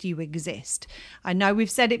because you exist. I know we've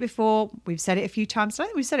said it before. We've said it a few times. I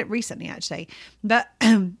think we've said it recently, actually. But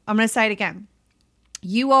I'm going to say it again.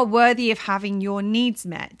 You are worthy of having your needs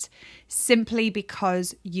met simply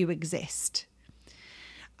because you exist.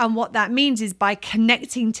 And what that means is, by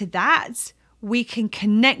connecting to that, we can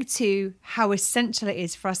connect to how essential it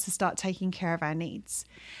is for us to start taking care of our needs.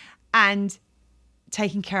 And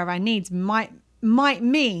taking care of our needs might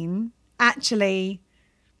mean actually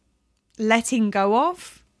letting go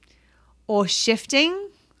of, or shifting,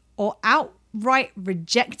 or outright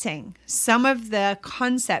rejecting some of the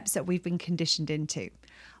concepts that we've been conditioned into,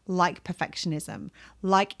 like perfectionism,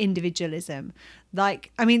 like individualism,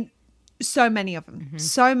 so many of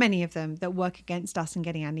them that work against us and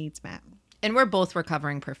getting our needs met. And we're both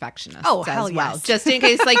recovering perfectionists as well. Yes. Just in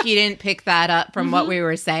case, like, you didn't pick that up from what we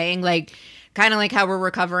were saying, like, kind of like how we're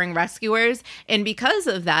recovering rescuers. And because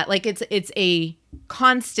of that, like, it's a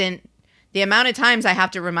constant, the amount of times I have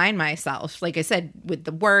to remind myself, like I said, with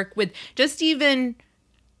the work, with just even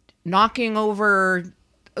knocking over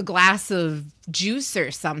a glass of juice or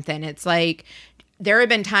something. It's like, there have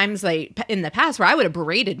been times like in the past where I would have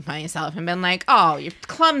berated myself and been like, oh, you're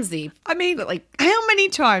clumsy. I mean, But, like, how many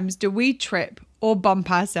times do we trip or bump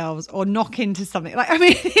ourselves or knock into something? Like, I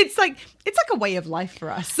mean, it's like a way of life for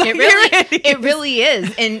us. Like, it really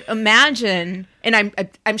is. And imagine, and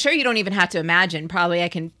I'm sure you don't even have to imagine. Probably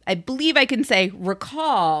I believe I can say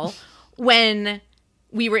recall when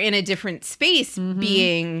we were in a different space,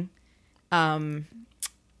 being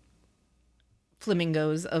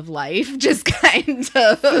flamingos of life, just kind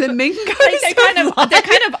of Flamingos like, they're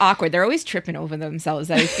kind of awkward. They're always tripping over themselves.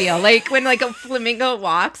 I feel like when like a flamingo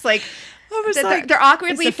walks, like. I was like, they're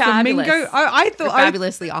awkwardly it's a fabulous. flamingo. I thought they're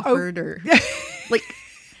fabulously awkward, or like,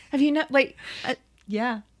 have you not like?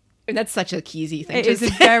 Yeah, that's such a cheesy thing. it to is say.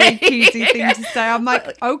 a very cheesy thing to say. I'm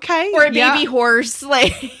like, okay, or a baby horse.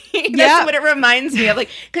 Like, that's what it reminds me of. Like,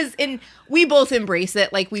 because we both embrace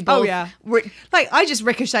it. Like, we both. Oh yeah, like I just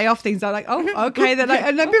ricochet off things. I'm like, oh okay. Then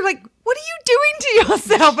and then people are like, what are you doing to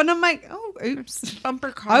yourself? And I'm like, oh oops,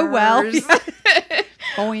 bumper cars. Oh well,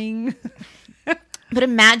 boing. But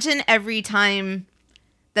imagine every time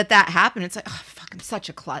that happened, it's like, oh, fuck, I'm such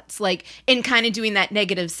a klutz. Like, in kind of doing that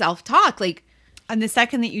negative self-talk. Like, and the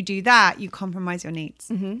second that you do that, you compromise your needs.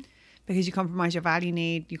 Because you compromise your value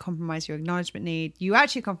need, you compromise your acknowledgement need, you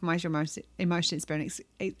actually compromise your emotion, experience,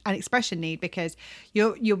 and expression need, because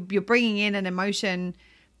you're bringing in an emotion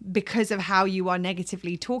because of how you are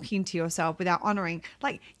negatively talking to yourself without honoring.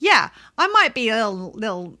 Like, yeah, I might be a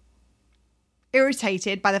little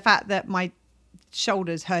irritated by the fact that my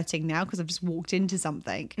shoulders hurting now because I've just walked into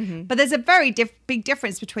something. But there's a very big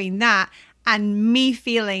difference between that and me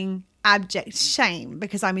feeling abject shame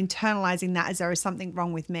because I'm internalizing that as there is something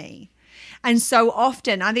wrong with me. And so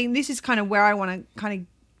often, I think this is kind of where I want to kind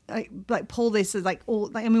of like pull this as like all.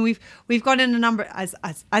 Like, I mean, we've gone in a number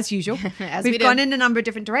as usual. We've gone in a number of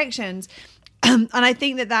different directions, and I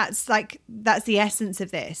think that's the essence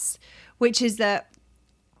of this, which is that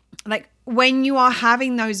like when you are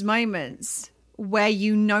having those moments where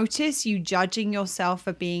you notice you judging yourself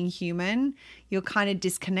for being human, you're kind of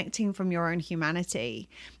disconnecting from your own humanity.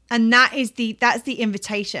 And that's the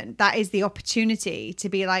invitation. That is the opportunity to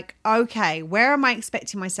be like, okay, where am I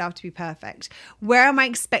expecting myself to be perfect? Where am I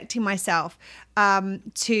expecting myself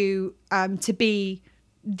to be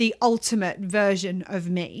the ultimate version of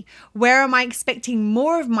me? Where am I expecting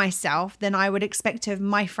more of myself than I would expect of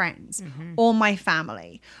my friends or my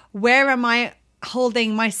family? Where am I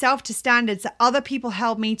holding myself to standards that other people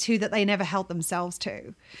held me to that they never held themselves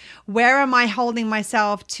to? Where am I holding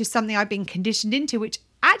myself to something I've been conditioned into, which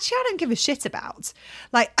actually I don't give a shit about?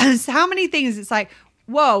 Like, so how many things it's like,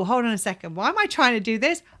 whoa, hold on a second. Why am I trying to do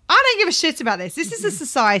this? I don't give a shit about this. This is a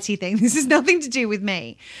society thing. This has nothing to do with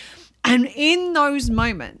me. And in those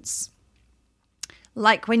moments,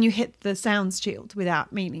 like when you hit the sound shield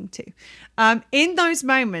without meaning to, in those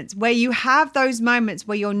moments where you have those moments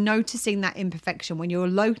where you're noticing that imperfection, when you're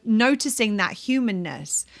noticing that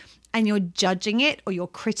humanness and you're judging it or you're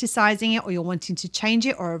criticizing it or you're wanting to change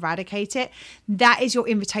it or eradicate it, that is your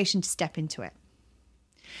invitation to step into it.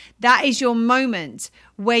 That is your moment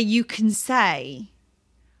where you can say,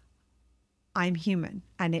 I'm human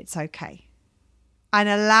and it's okay. And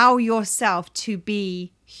allow yourself to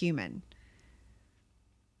be human.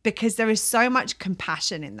 Because there is so much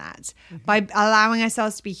compassion in that. By allowing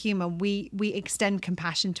ourselves to be human, we extend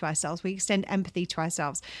compassion to ourselves. We extend empathy to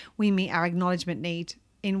ourselves. We meet our acknowledgement need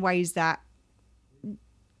in ways that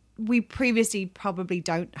we previously probably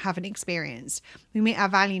haven't experienced. We meet our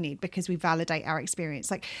value need because we validate our experience.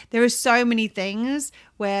 Like, there are so many things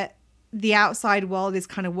where the outside world is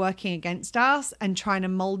kind of working against us and trying to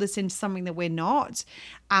mold us into something that we're not.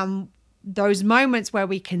 Those moments where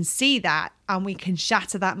we can see that and we can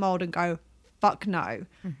shatter that mold and go, fuck no,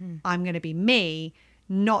 I'm going to be me,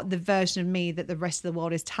 not the version of me that the rest of the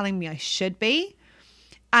world is telling me I should be.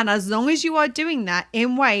 And as long as you are doing that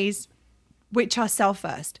in ways which are self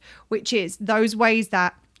first, which is those ways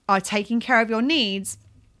that are taking care of your needs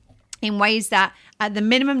in ways that at the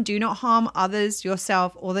minimum do not harm others,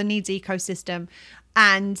 yourself, or the needs ecosystem,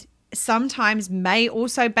 and sometimes may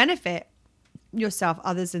also benefit yourself,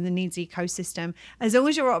 others, in the needs ecosystem. As long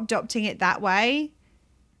as you're adopting it that way,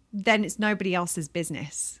 then it's nobody else's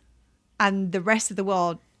business. And the rest of the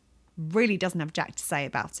world really doesn't have jack to say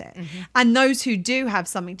about it. And those who do have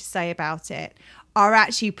something to say about it are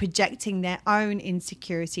actually projecting their own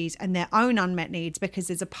insecurities and their own unmet needs, because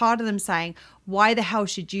there's a part of them saying, why the hell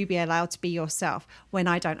should you be allowed to be yourself when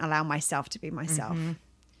I don't allow myself to be myself?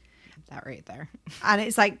 that right there. And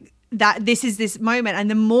it's like that this is this moment. And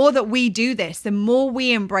the more that we do this, the more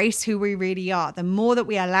we embrace who we really are, the more that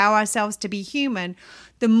we allow ourselves to be human,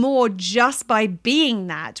 the more just by being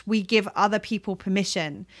that, we give other people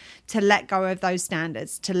permission to let go of those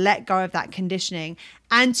standards, to let go of that conditioning,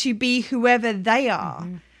 and to be whoever they are.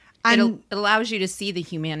 Mm-hmm. And it allows you to see the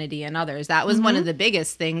humanity in others. That was one of the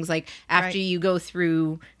biggest things. Like after you go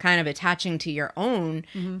through kind of attaching to your own,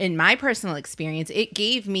 in my personal experience, it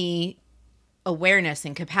gave me awareness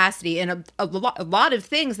and capacity and a lot of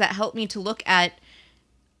things that helped me to look at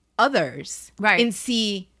others and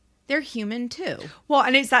see they're human too. Well,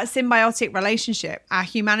 and it's that symbiotic relationship, our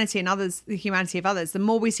humanity and others, the humanity of others. The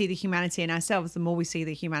more we see the humanity in ourselves, the more we see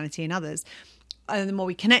the humanity in others. And the more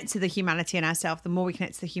we connect to the humanity in ourselves, the more we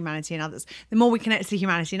connect to the humanity in others. The more we connect to the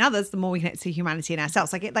humanity in others, the more we connect to the humanity in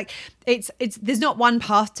ourselves. It's there's not one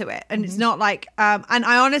path to it, and it's not like. And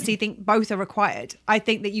I honestly think both are required. I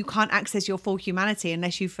think that you can't access your full humanity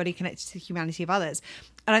unless you fully connect to the humanity of others.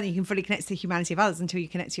 I don't think you can fully connect to the humanity of others until you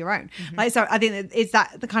connect to your own. So I think that it's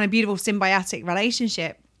the kind of beautiful symbiotic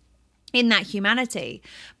relationship in that humanity.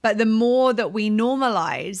 But the more that we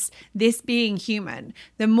normalize this being human,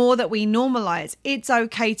 the more that we normalize it's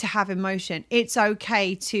okay to have emotion. It's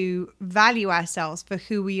okay to value ourselves for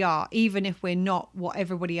who we are, even if we're not what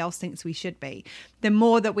everybody else thinks we should be. The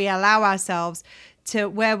more that we allow ourselves to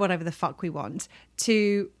wear whatever the fuck we want,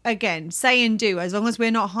 to, again, say and do, as long as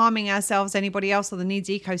we're not harming ourselves, anybody else, or the needs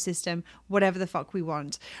ecosystem, whatever the fuck we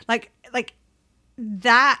want. Like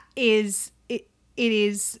that is... It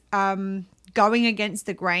is going against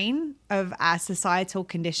the grain of our societal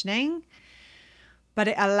conditioning, but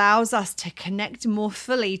it allows us to connect more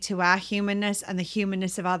fully to our humanness and the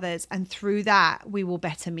humanness of others. And through that, we will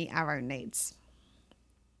better meet our own needs.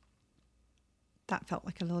 That felt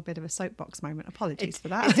like a little bit of a soapbox moment. Apologies for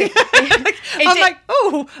that.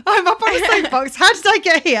 I'm up on a soapbox. How did I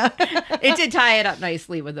get here? It did tie it up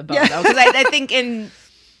nicely with the bow, though, because I think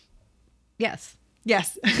yes.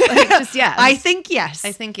 Yes. Just yes. I think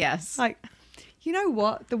yes. Like, you know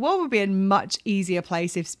what? The world would be a much easier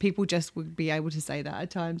place if people just would be able to say that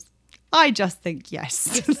at times. I just think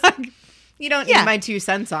yes. You don't need my 2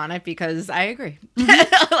 cents on it because I agree.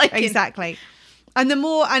 Exactly. And the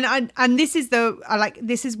more, and this is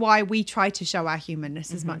this is why we try to show our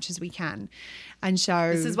humanness as much as we can, and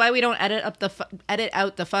show. This is why we don't edit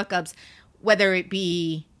out the fuck ups, whether it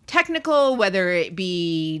be technical, whether it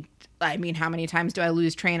be. I mean, how many times do I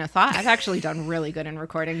lose train of thought? I've actually done really good in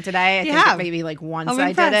recording today. I think maybe like once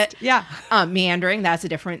I did it. Yeah. Meandering, that's a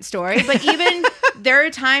different story. But even there are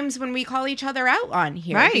times when we call each other out on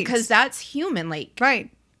here. Right. Because that's human. Right.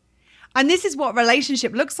 And this is what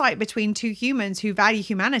relationship looks like between two humans who value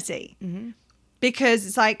humanity. Mm-hmm. Because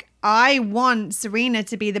it's like, I want Serena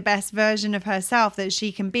to be the best version of herself that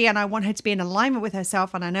she can be. And I want her to be in alignment with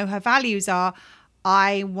herself. And I know her values are,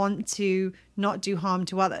 I want to not do harm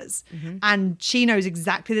to others. Mm-hmm. And she knows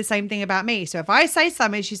exactly the same thing about me. So if I say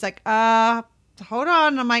something, she's like, hold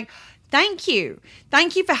on. I'm like, thank you.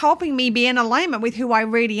 Thank you for helping me be in alignment with who I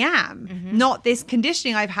really am. Mm-hmm. Not this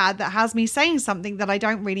conditioning I've had that has me saying something that I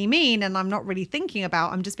don't really mean and I'm not really thinking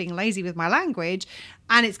about. I'm just being lazy with my language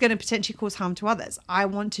and it's going to potentially cause harm to others. I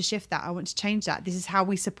want to shift that. I want to change that. This is how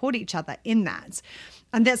we support each other in that.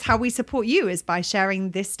 And that's how we support you, is by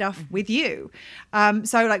sharing this stuff with you.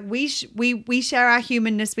 So like we share our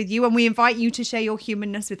humanness with you, and we invite you to share your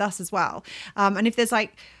humanness with us as well. And if there's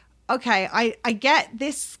like, okay, I get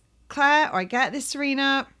this, Claire, or I get this,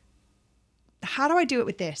 Serena, how do I do it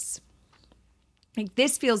with this? Like,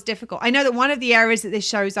 this feels difficult. I know that one of the areas that this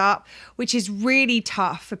shows up, which is really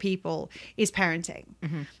tough for people, is parenting.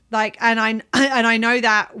 Mm-hmm. Like, and I know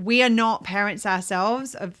that we are not parents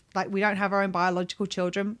ourselves. We don't have our own biological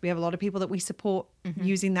children. We have a lot of people that we support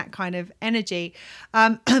using that kind of energy.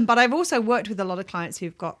 But I've also worked with a lot of clients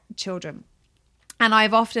who've got children. And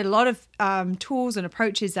I've offered a lot of tools and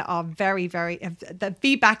approaches that are very, very, the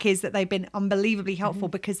feedback is that they've been unbelievably helpful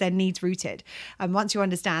because they're needs rooted. And once you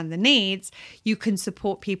understand the needs, you can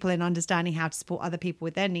support people in understanding how to support other people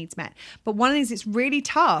with their needs met. But one of the things that's really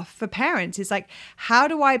tough for parents is like, how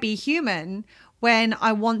do I be human when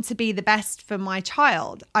I want to be the best for my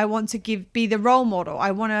child? I want to be the role model.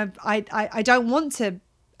 I don't want to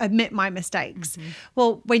admit my mistakes. Mm-hmm.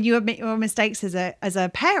 Well, when you admit your mistakes as a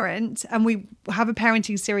parent, and we have a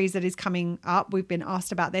parenting series that is coming up, we've been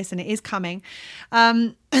asked about this and it is coming.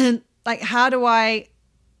 Like, how do I,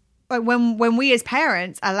 like, when we as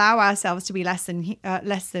parents allow ourselves to be less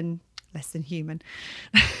than human,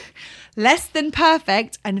 less than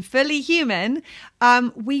perfect and fully human,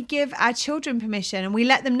 we give our children permission and we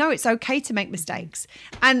let them know it's okay to make mistakes.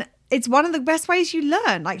 And it's one of the best ways you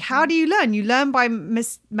learn. Like, how do you learn? You learn by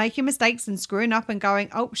making mistakes and screwing up and going,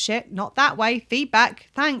 oh shit, not that way. Feedback.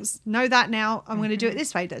 Thanks. Know that now. I'm going to do it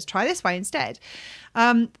this way. Let's try this way instead.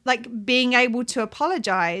 Like being able to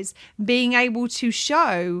apologize, being able to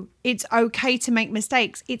show it's okay to make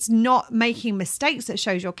mistakes. It's not making mistakes that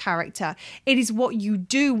shows your character. It is what you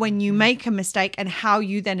do when you make a mistake and how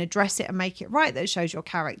you then address it and make it right that shows your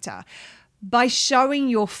character. By showing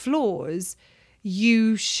your flaws,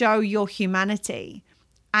 you show your humanity,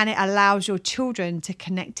 and it allows your children to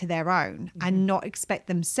connect to their own and not expect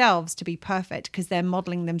themselves to be perfect because they're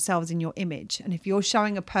modeling themselves in your image. And if you're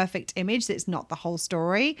showing a perfect image that's not the whole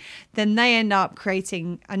story, then they end up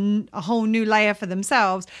creating a whole new layer for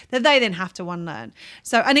themselves that they then have to unlearn.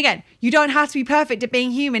 So, and again, you don't have to be perfect at being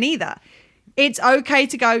human either. It's okay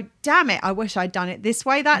to go, damn it, I wish I'd done it this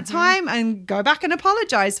way that time, and go back and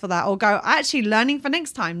apologize for that, or go, actually learning for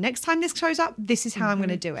next time. Next time this shows up, this is how I'm going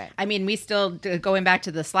to do it. I mean, we still, going back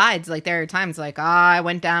to the slides, like there are times like, I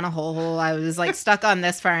went down a hole. I was like stuck on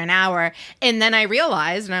this for an hour. And then I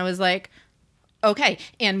realized, and I was like, okay,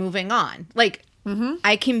 and moving on. Like,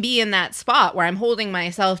 I can be in that spot where I'm holding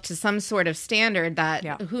myself to some sort of standard that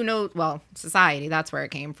who knows, well, society, that's where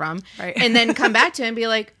it came from. Right. And then come back to it and be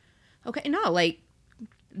like, okay, no, like,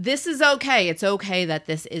 this is okay. It's okay that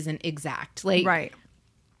this isn't exact. Like, right.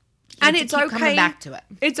 And it's okay coming back to it.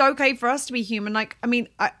 It's okay for us to be human. Like, I mean,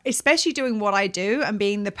 especially doing what I do and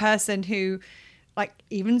being the person who, like,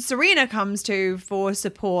 even Serena comes to for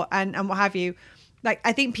support and what have you. Like,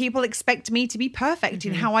 I think people expect me to be perfect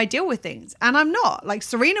in how I deal with things. And I'm not. Like,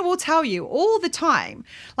 Serena will tell you all the time.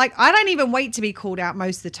 Like, I don't even wait to be called out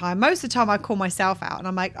most of the time. Most of the time I call myself out and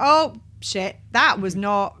I'm like, oh, shit, that was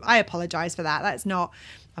not, I apologize for that. That's not,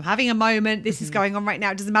 I'm having a moment. This is going on right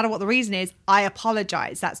now. It doesn't matter what the reason is. I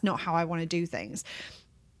apologize. That's not how I want to do things.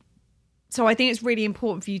 So I think it's really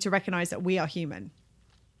important for you to recognize that we are human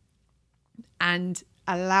and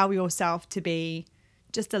allow yourself to be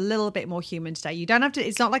just a little bit more human today. You don't have to,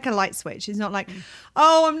 it's not like a light switch. It's not like,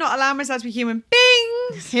 oh, I'm not allowing myself to be human.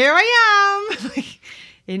 Bing, here I am.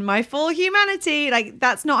 In my full humanity. Like,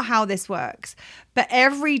 that's not how this works. But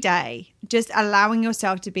every day, just allowing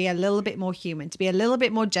yourself to be a little bit more human, to be a little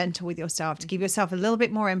bit more gentle with yourself, to give yourself a little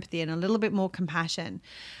bit more empathy and a little bit more compassion.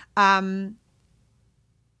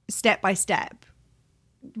 Step by step,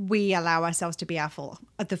 we allow ourselves to be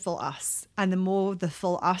the full us. And the more the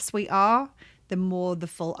full us we are, the more the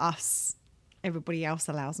full us everybody else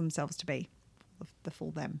allows themselves to be. The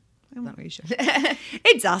full them. I'm not really sure.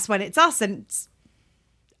 It's us when it's us, and it's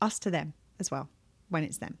us to them as well when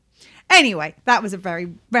it's them. Anyway, that was a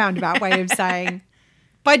very roundabout way of saying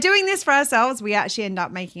by doing this for ourselves, we actually end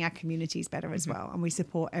up making our communities better as well. And we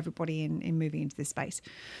support everybody in moving into this space.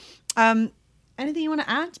 Anything you want to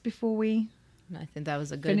add before we I think that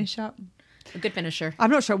was a good finish up? A good finisher. I'm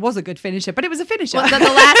not sure it was a good finisher, but it was a finisher. Well,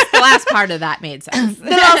 the last part of that made sense. The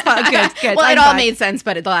last part, good. Well, it all made sense,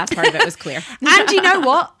 but the last part of it was clear. And you know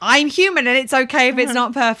what? I'm human and it's okay if it's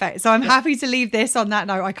not perfect. So I'm happy to leave this on that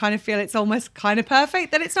note. I kind of feel it's almost kind of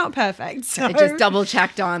perfect that it's not perfect. So I just double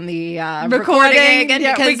checked on the recording again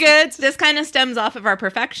because we're good. This kind of stems off of our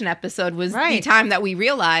perfection episode was the time that we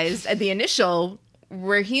realized at the initial,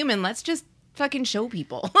 we're human. Let's just fucking show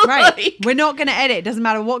people. Right. Like, we're not going to edit. It doesn't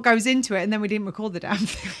matter what goes into it. And then we didn't record the damn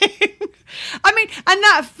thing. I mean, and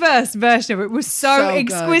that first version of it was so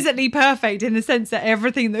exquisitely perfect in the sense that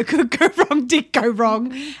everything that could go wrong did go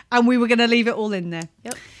wrong. And we were going to leave it all in there.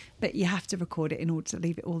 Yep. But you have to record it in order to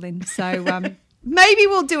leave it all in. So maybe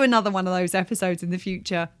we'll do another one of those episodes in the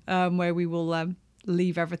future where we will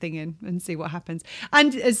leave everything in and see what happens.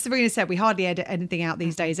 And as Serena said, we hardly edit anything out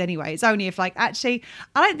these days anyway. It's only if like, actually,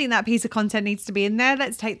 I don't think that piece of content needs to be in there.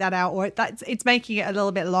 Let's take that out. Or it's making it a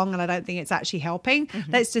little bit long and I don't think it's actually helping.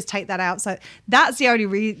 Let's just take that out. So that's the only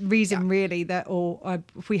reason really that, or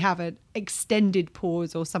if we have an extended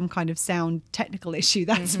pause or some kind of sound technical issue,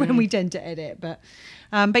 that's when we tend to edit. But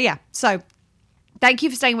yeah, so thank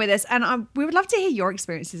you for staying with us. And we would love to hear your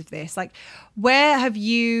experiences of this. Like, where have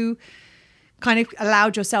you kind of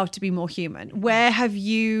allowed yourself to be more human? Where have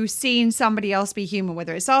you seen somebody else be human,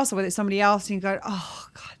 whether it's us or whether it's somebody else, and you go, oh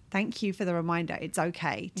God, thank you for the reminder. It's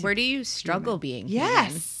okay. Where do you struggle being human?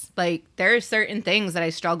 Yes. Like, there are certain things that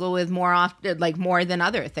I struggle with more often, like more than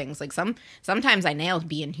other things. Like sometimes I nailed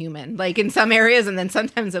being human, like in some areas, and then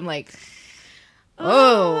sometimes I'm like,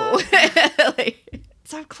 oh, like,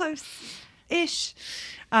 so close-ish.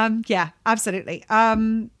 Yeah, absolutely.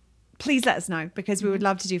 Please let us know, because we would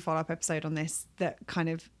love to do a follow-up episode on this that kind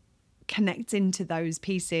of connects into those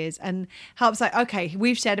pieces and helps like, okay,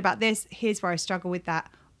 we've shared about this. Here's where I struggle with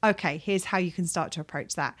that. okay, here's how you can start to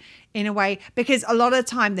approach that in a way. Because a lot of the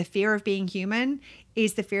time, the fear of being human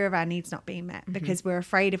is the fear of our needs not being met, because we're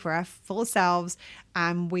afraid if we're our full selves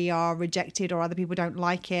and we are rejected or other people don't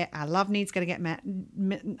like it, our love needs going to get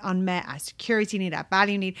unmet, our security need, our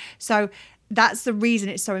value need. So that's the reason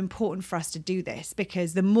it's so important for us to do this,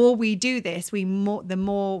 because the more we do this, the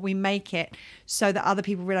more we make it so that other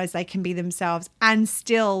people realize they can be themselves and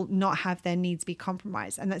still not have their needs be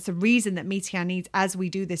compromised. And that's the reason that meeting our needs as we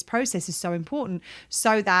do this process is so important,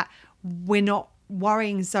 so that we're not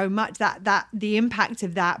worrying so much, that the impact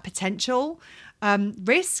of that potential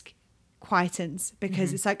risk quietens,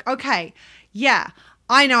 because it's like, okay, yeah,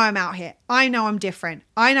 I know I'm out here. I know I'm different.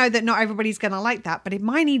 I know that not everybody's going to like that. But if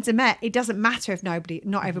my needs are met, it doesn't matter if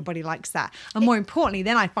not everybody likes that. And more importantly,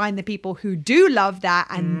 then I find the people who do love that.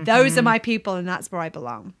 And those are my people. And that's where I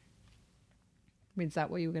belong. Is that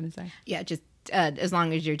what you were going to say? Yeah, just as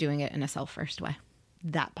long as you're doing it in a self-first way.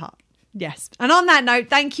 That part. Yes. And on that note,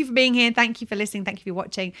 thank you for being here. Thank you for listening. Thank you for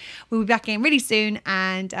watching. We'll be back in really soon.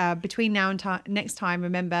 And between now and next time,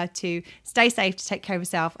 remember to stay safe, to take care of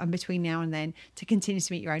yourself. And between now and then, to continue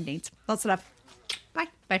to meet your own needs. Lots of love. Bye.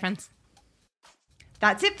 Bye, friends.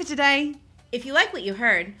 That's it for today. If you like what you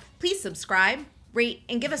heard, please subscribe, rate,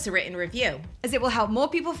 and give us a written review, as it will help more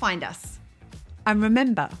people find us. And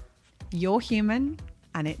remember, you're human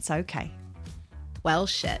and it's okay. Well,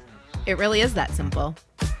 shit. It really is that simple.